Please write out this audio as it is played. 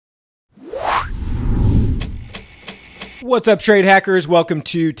What's up, trade hackers? Welcome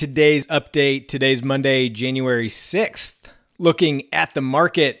to today's update. Today's Monday, January 6th. Looking at the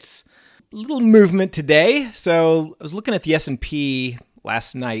markets, a little movement today. So I was looking at the S&P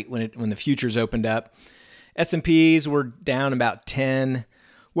last night when the futures opened up. S&Ps were down about 10.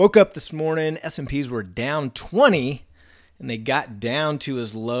 Woke up this morning, S&Ps were down 20, and they got down to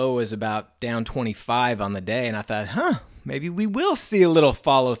as low as about down 25 on the day. And I thought, maybe we will see a little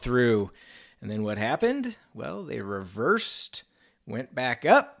follow through. And then what happened? Well, they reversed, went back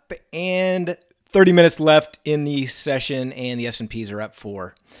up, and 30 minutes left in the session, and the S&Ps are up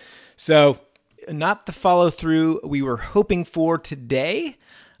 4. So not the follow through we were hoping for today,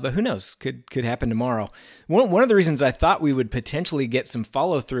 but who knows? Could happen tomorrow. One of the reasons I thought we would potentially get some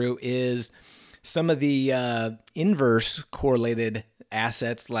follow through is some of the inverse correlated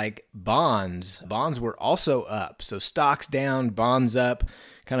assets like bonds. Bonds were also up. So stocks down, bonds up,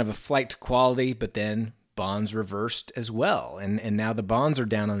 kind of a flight to quality, but then bonds reversed as well. And now the bonds are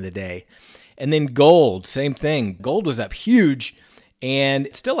down on the day. And then gold, same thing. Gold was up huge and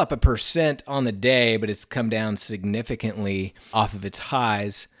it's still up 1% on the day, but it's come down significantly off of its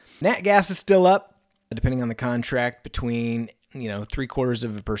highs. Nat gas is still up, depending on the contract, between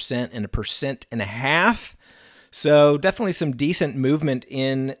 0.75% and 1.5%. So definitely some decent movement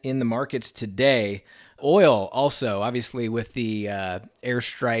in the markets today. Oil also, obviously, with the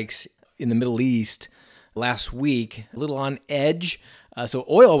airstrikes in the Middle East last week, a little on edge. So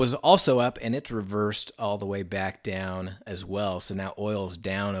oil was also up, and it's reversed all the way back down as well. So now oil's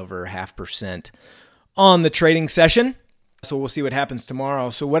down over 0.5% on the trading session. So we'll see what happens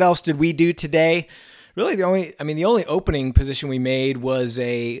tomorrow. So what else did we do today? Really, the only opening position we made was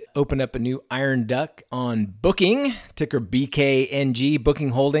opened up a new iron duck on Booking, ticker BKNG, Booking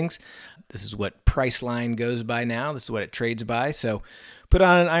Holdings. This is what Priceline goes by now. This is what it trades by. So put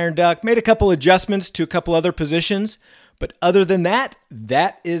on an iron duck, made a couple adjustments to a couple other positions. But other than that,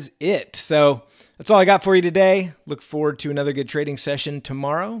 that is it. So that's all I got for you today. Look forward to another good trading session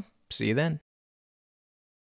tomorrow. See you then.